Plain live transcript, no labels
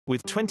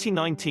With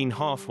 2019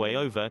 halfway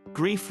over,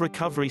 Grief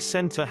Recovery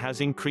Center has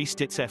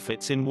increased its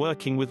efforts in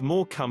working with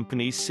more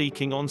companies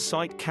seeking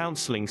on-site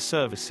counseling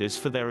services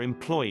for their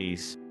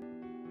employees.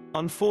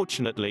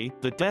 Unfortunately,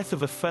 the death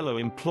of a fellow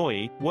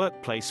employee,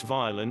 workplace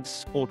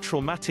violence, or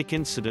traumatic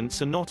incidents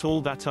are not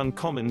all that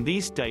uncommon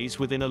these days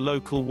within a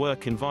local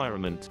work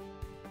environment.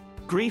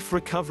 Grief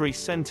Recovery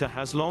Center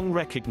has long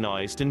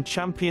recognized and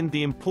championed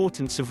the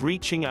importance of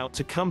reaching out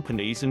to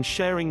companies and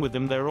sharing with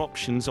them their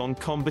options on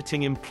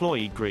combating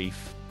employee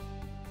grief.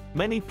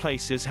 Many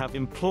places have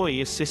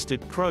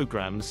employee-assisted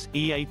programs,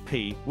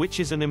 EAP, which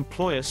is an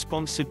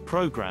employer-sponsored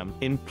program,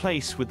 in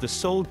place with the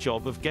sole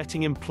job of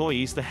getting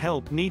employees the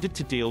help needed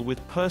to deal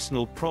with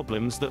personal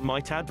problems that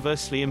might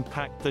adversely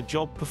impact their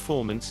job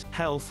performance,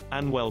 health,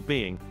 and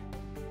well-being.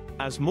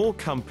 As more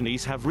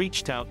companies have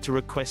reached out to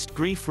request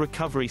Grief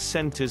Recovery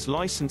Centers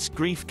licensed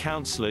grief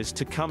counselors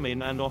to come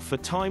in and offer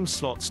time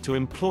slots to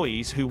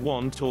employees who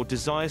want or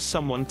desire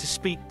someone to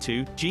speak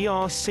to,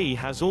 GRC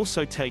has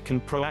also taken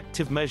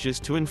proactive measures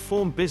to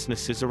inform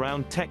businesses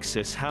around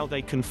Texas how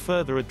they can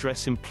further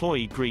address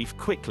employee grief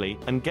quickly,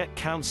 and get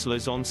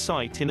counselors on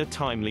site in a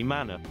timely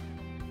manner.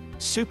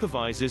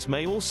 Supervisors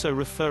may also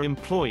refer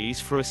employees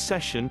for a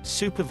session,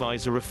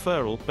 supervisor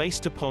referral,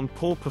 based upon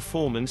poor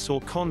performance or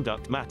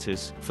conduct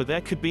matters, for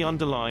there could be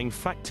underlying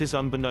factors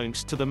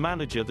unbeknownst to the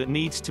manager that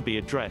needs to be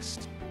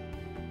addressed.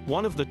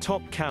 One of the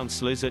top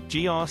counselors at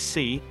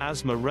GRC,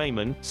 Asma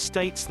Rehman,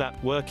 states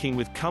that working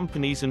with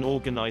companies and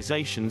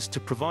organizations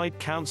to provide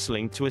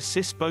counseling to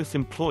assist both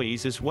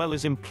employees as well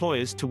as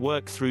employers to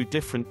work through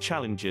different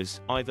challenges,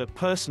 either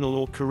personal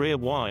or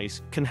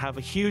career-wise, can have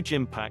a huge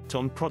impact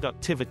on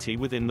productivity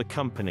within the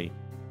company.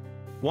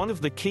 One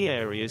of the key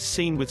areas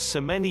seen with so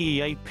many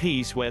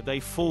EAPs where they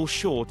fall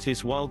short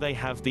is while they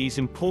have these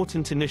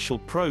important initial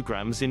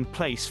programs in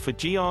place for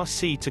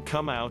GRC to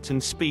come out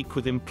and speak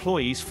with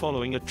employees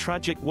following a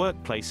tragic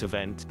workplace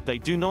event, they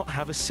do not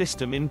have a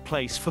system in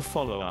place for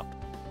follow-up.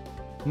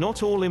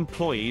 Not all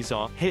employees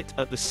are hit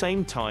at the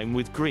same time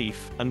with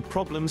grief, and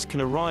problems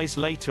can arise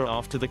later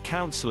after the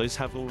counselors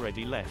have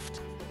already left.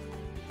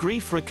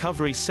 Grief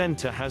Recovery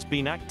Center has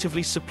been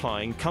actively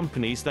supplying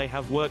companies they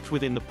have worked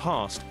with in the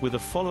past, with a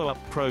follow-up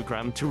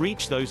program to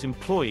reach those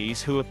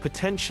employees who are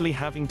potentially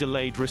having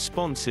delayed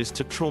responses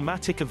to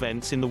traumatic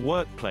events in the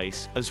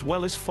workplace, as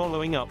well as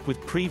following up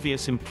with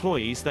previous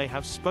employees they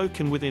have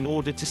spoken with in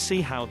order to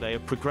see how they are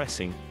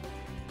progressing.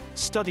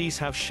 Studies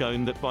have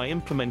shown that by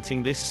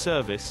implementing this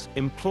service,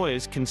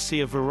 employers can see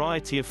a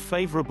variety of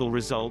favorable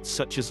results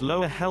such as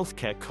lower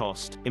healthcare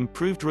cost,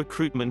 improved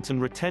recruitment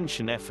and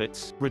retention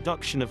efforts,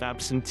 reduction of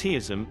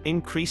absenteeism,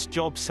 increased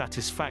job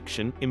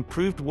satisfaction,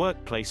 improved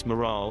workplace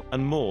morale,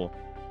 and more.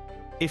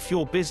 If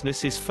your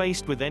business is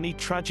faced with any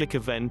tragic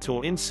event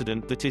or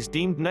incident that is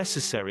deemed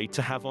necessary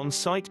to have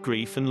on-site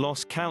grief and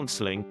loss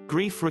counseling,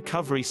 Grief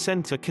Recovery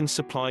Center can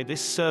supply this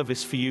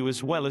service for you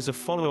as well as a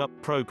follow-up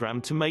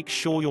program to make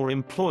sure your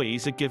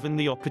employees are given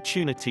the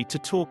opportunity to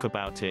talk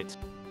about it.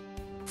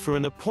 For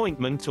an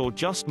appointment or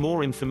just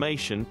more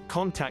information,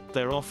 contact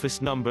their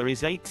office number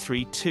is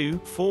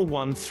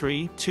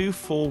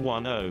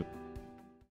 832-413-2410.